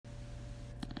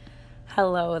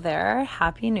Hello there.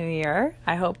 Happy New Year.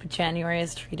 I hope January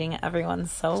is treating everyone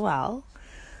so well.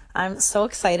 I'm so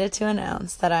excited to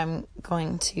announce that I'm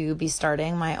going to be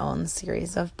starting my own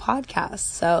series of podcasts.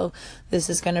 So this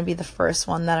is going to be the first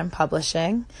one that I'm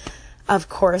publishing. Of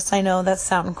course, I know that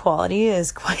sound quality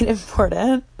is quite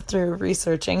important through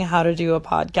researching how to do a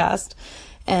podcast.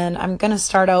 And I'm going to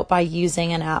start out by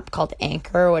using an app called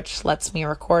Anchor, which lets me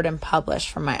record and publish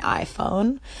from my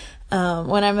iPhone.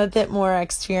 When I'm a bit more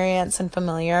experienced and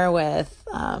familiar with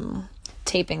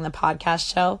taping the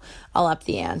podcast show, I'll up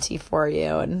the ante for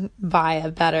you and buy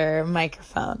a better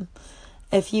microphone.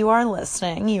 If you are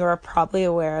listening, you are probably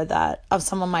aware of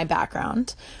some of my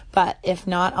background, but if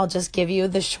not, I'll just give you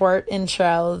the short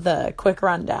intro, the quick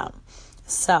rundown.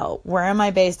 So, where am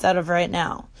I based out of right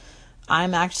now?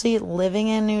 I'm actually living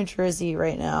in New Jersey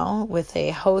right now with a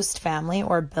host family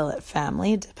or billet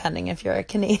family, depending if you're a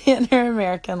Canadian or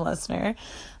American listener.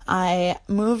 I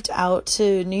moved out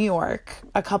to New York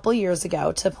a couple years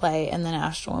ago to play in the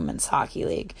National Women's Hockey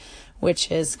League,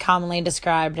 which is commonly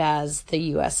described as the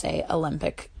USA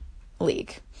Olympic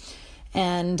League.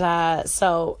 And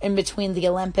so in between the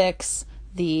Olympics,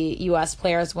 the U.S.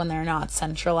 players, when they're not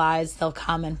centralized, they'll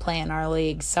come and play in our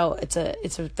league. So it's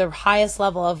the highest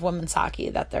level of women's hockey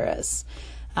that there is.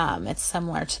 It's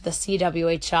similar to the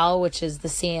CWHL, which is the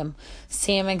same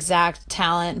exact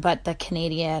talent, but the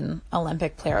Canadian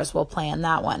Olympic players will play in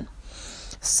that one.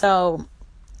 So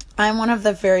I'm one of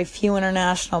the very few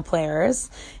international players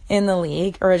in the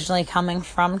league, originally coming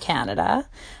from Canada.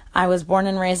 I was born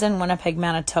and raised in Winnipeg,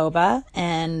 Manitoba,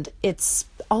 and it's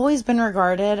always been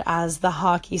regarded as the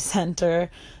hockey center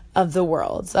of the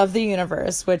world, of the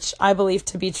universe, which I believe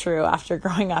to be true after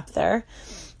growing up there.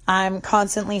 I'm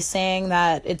constantly saying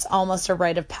that it's almost a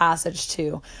rite of passage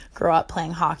to grow up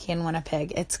playing hockey in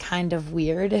Winnipeg. It's kind of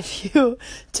weird if you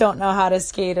don't know how to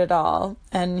skate at all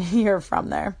and you're from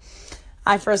there.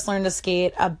 I first learned to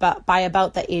skate by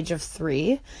about the age of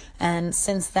 3, and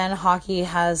since then, hockey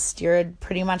has steered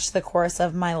pretty much the course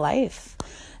of my life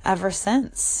ever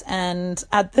since. And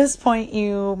at this point,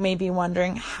 you may be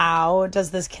wondering, how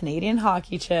does this Canadian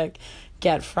hockey chick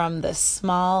get from this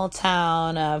small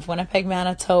town of Winnipeg,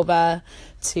 Manitoba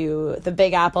to the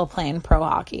Big Apple playing pro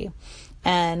hockey?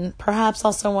 And perhaps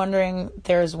also wondering,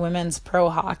 there's women's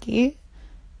pro hockey,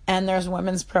 and there's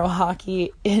women's pro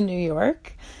hockey in New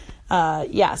York.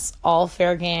 Yes, all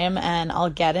fair game, and I'll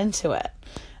get into it.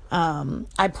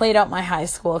 I played out my high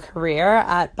school career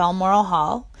at Balmoral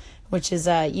Hall, which is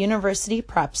a university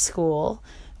prep school,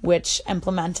 which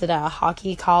implemented a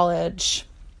hockey college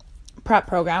prep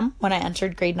program when I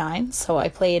entered grade 9. So I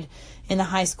played in the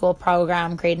high school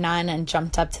program, grade 9, and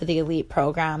jumped up to the elite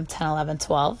program, 10, 11,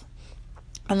 12.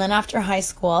 And then after high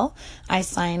school, I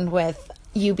signed with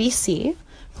UBC,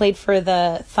 played for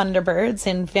the Thunderbirds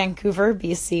in Vancouver,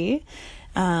 BC.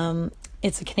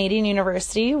 It's a Canadian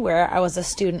university where I was a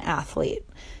student athlete.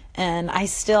 And I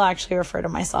still actually refer to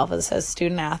myself as a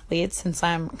student athlete since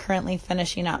I'm currently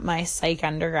finishing up my psych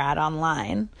undergrad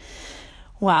online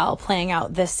while playing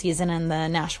out this season in the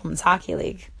National Women's Hockey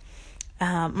League.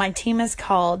 My team is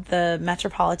called the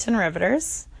Metropolitan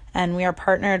Riveters, and we are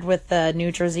partnered with the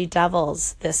New Jersey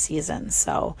Devils this season.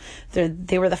 So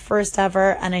they were the first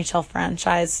ever NHL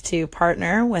franchise to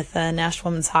partner with the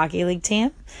National Women's Hockey League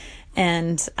team.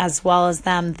 And as well as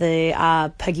them, the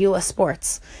Pagula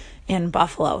Sports in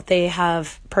Buffalo. They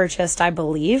have purchased, I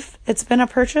believe it's been a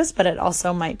purchase, but it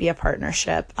also might be a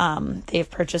partnership. They've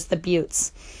purchased the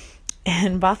Buttes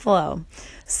in Buffalo.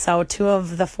 So 2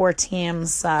 of the 4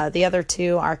 teams, the other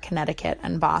 2 are Connecticut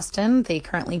and Boston. They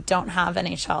currently don't have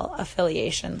NHL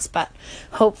affiliations, but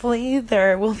hopefully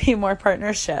there will be more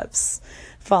partnerships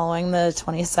following the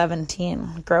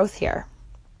 2017 growth here.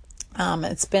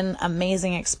 It's been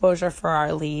amazing exposure for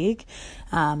our league,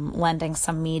 lending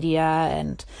some media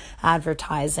and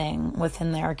advertising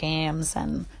within their games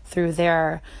and through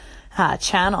their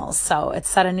channels. So it's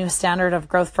set a new standard of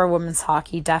growth for women's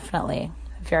hockey, definitely.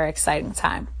 Very exciting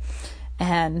time.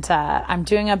 And I'm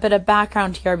doing a bit of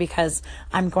background here because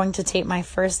I'm going to tape my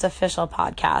first official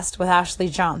podcast with Ashley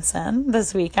Johnson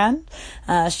this weekend.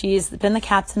 She's been the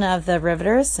captain of the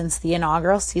Riveters since the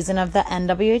inaugural season of the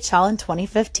NWHL in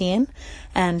 2015.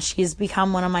 And she's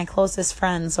become one of my closest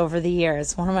friends over the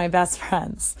years, one of my best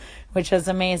friends, which is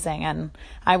amazing. And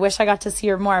I wish I got to see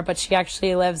her more, but she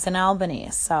actually lives in Albany.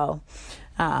 So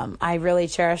I really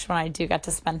cherish when I do get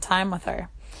to spend time with her.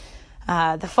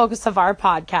 The focus of our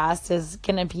podcast is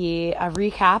going to be a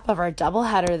recap of our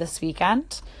doubleheader this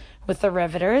weekend with the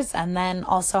Riveters, and then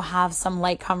also have some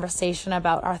light conversation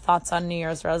about our thoughts on New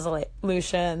Year's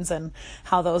resolutions and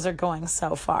how those are going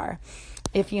so far.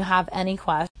 If you have any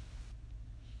questions,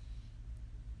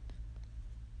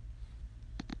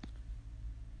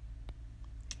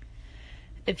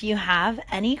 If you have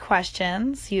any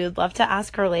questions you'd love to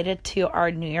ask related to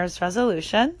our New Year's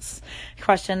resolutions,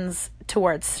 questions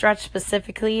towards Stretch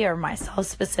specifically or myself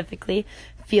specifically,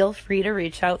 feel free to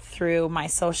reach out through my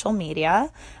social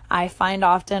media. I find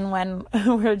often when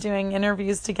we're doing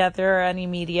interviews together or any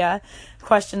media,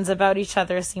 questions about each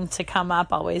other seem to come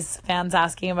up, always fans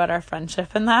asking about our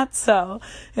friendship and that. So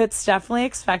it's definitely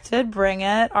expected. Bring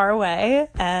it our way.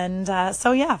 And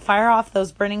fire off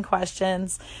those burning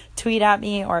questions. Tweet at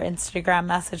me or Instagram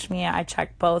message me. I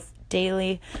check both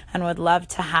daily and would love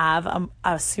to have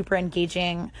a super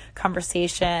engaging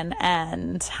conversation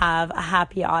and have a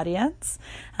happy audience.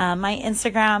 My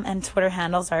Instagram and Twitter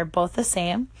handles are both the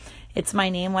same. It's my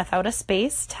name without a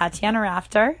space, Tatiana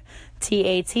Rafter,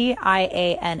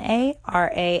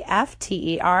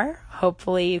 TatianaRafter.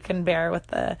 Hopefully you can bear with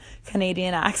the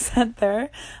Canadian accent there.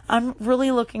 I'm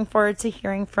really looking forward to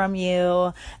hearing from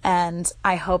you, and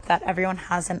I hope that everyone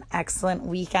has an excellent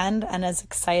weekend and as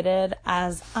excited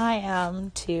as I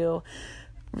am to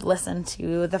listen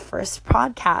to the first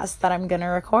podcast that I'm going to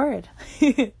record.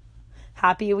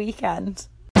 Happy weekend.